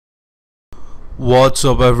What's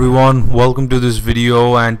up everyone, welcome to this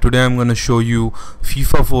video, and today I'm going to show you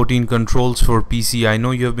FIFA 14 controls for PC. I know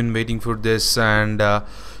you have been waiting for this, and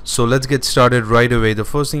so let's get started right away. The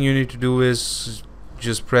first thing you need to do is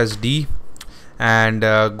just press D and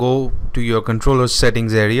go to your controller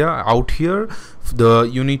settings area. Out here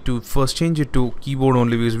you need to first change it to keyboard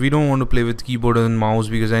only, because we don't want to play with keyboard and mouse,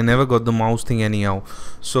 because I never got the mouse thing anyhow.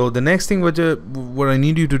 So the next thing what I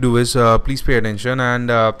need you to do is please pay attention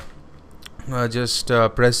and just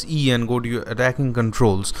press E and go to your attacking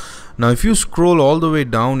controls. Now if you scroll all the way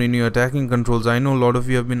down in your attacking controls, I know a lot of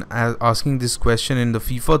you have been asking this question in the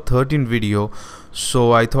FIFA 13 video,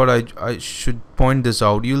 so I thought I should point this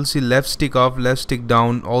out. You'll see left stick up, left stick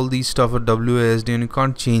down, all these stuff are WASD, and you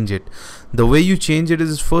can't change it. The way you change it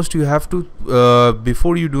is first you have to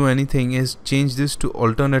before you do anything is change this to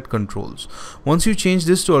alternate controls. Once you change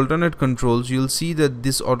this to alternate controls, you'll see that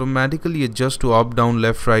this automatically adjusts to up, down,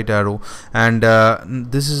 left, right arrow, and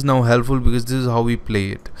this is now helpful because this is how we play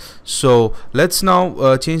it. So let's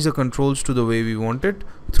now change the controls to the way we want it.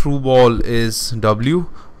 Through ball is W,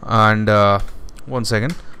 and one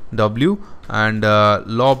second, W, and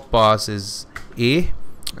lob pass is A,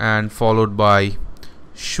 and followed by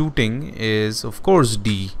shooting is of course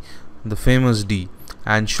D, the famous D,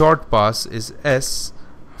 and short pass is S,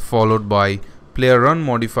 followed by player run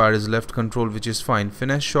modifier is left control, which is fine.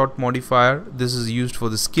 Finesse shot modifier, this is used for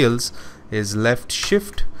the skills, is left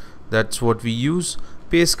shift, that's what we use.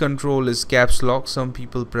 Pace control is caps lock, some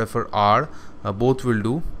people prefer R, both will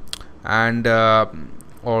do. And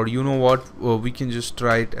or you know what, we can just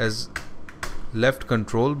try it as left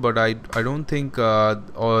control, but I don't think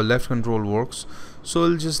left control works, so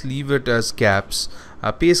I'll just leave it as caps.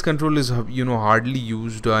 Pace control is hardly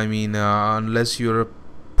used. I mean, unless you're a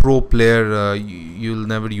pro player, you'll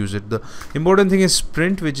never use it. The important thing is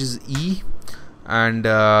sprint, which is E, and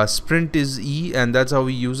sprint is E, and that's how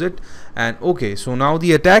we use it. And okay, so now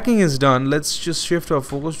the attacking is done. Let's just shift our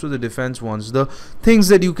focus to the defense ones. The things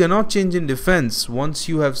that you cannot change in defense once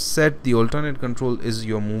you have set the alternate control is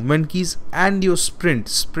your movement keys and your sprint.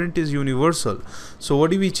 Sprint is universal. So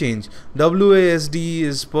what do we change? WASD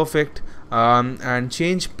is perfect, and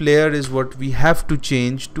change player is what we have to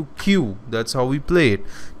change to Q. That's how we play it.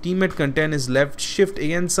 Teammate content is left shift.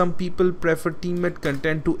 Again, some people prefer teammate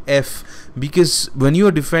content to F, because when you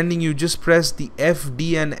are defending you just press the F,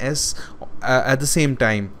 D and S at the same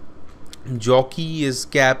time. Jockey is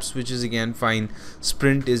caps, which is again fine.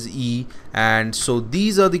 Sprint is E. And so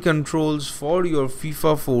these are the controls for your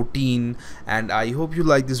FIFA 14, and I hope you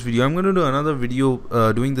like this video. I'm going to do another video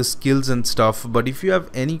doing the skills and stuff, but if you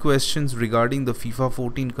have any questions regarding the FIFA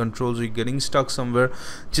 14 controls, or you're getting stuck somewhere,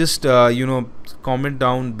 just comment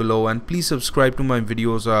down below, and please subscribe to my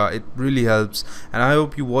videos. It really helps, and I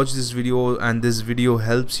hope you watch this video and this video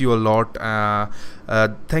helps you a lot.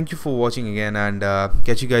 Thank you for watching again, and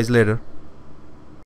catch you guys later.